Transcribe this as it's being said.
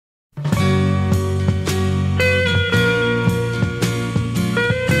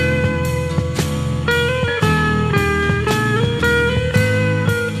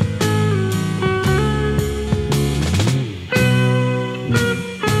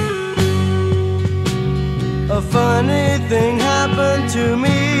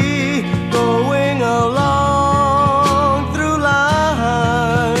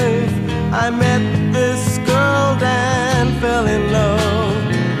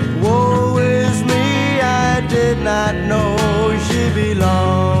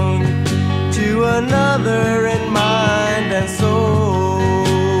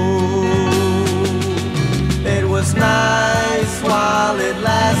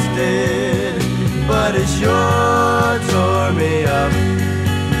did, but it sure tore me up.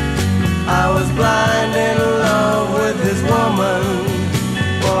 I was blind in love with this woman,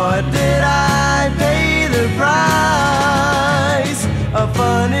 boy did I pay the price. A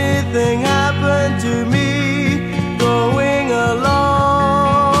funny thing happened to me going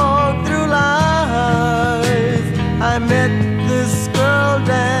along through life. I met this girl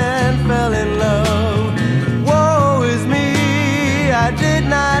and fell in love. Woe is me, I did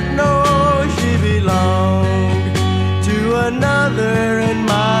not know she belonged to another in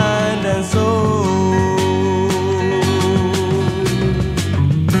mind and soul.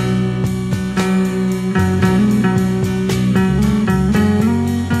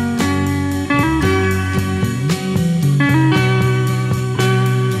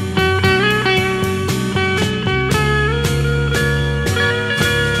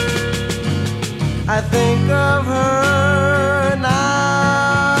 I think of her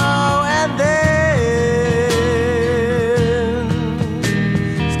now and then.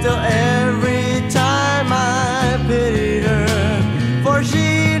 Still every time I pity her, for she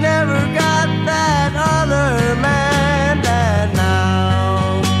never got that other man. And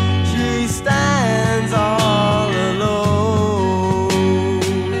now she stands all alone.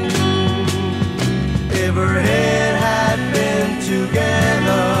 If her head had been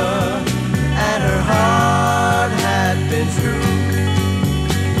together, her heart had been true,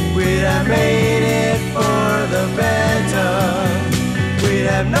 we'd have made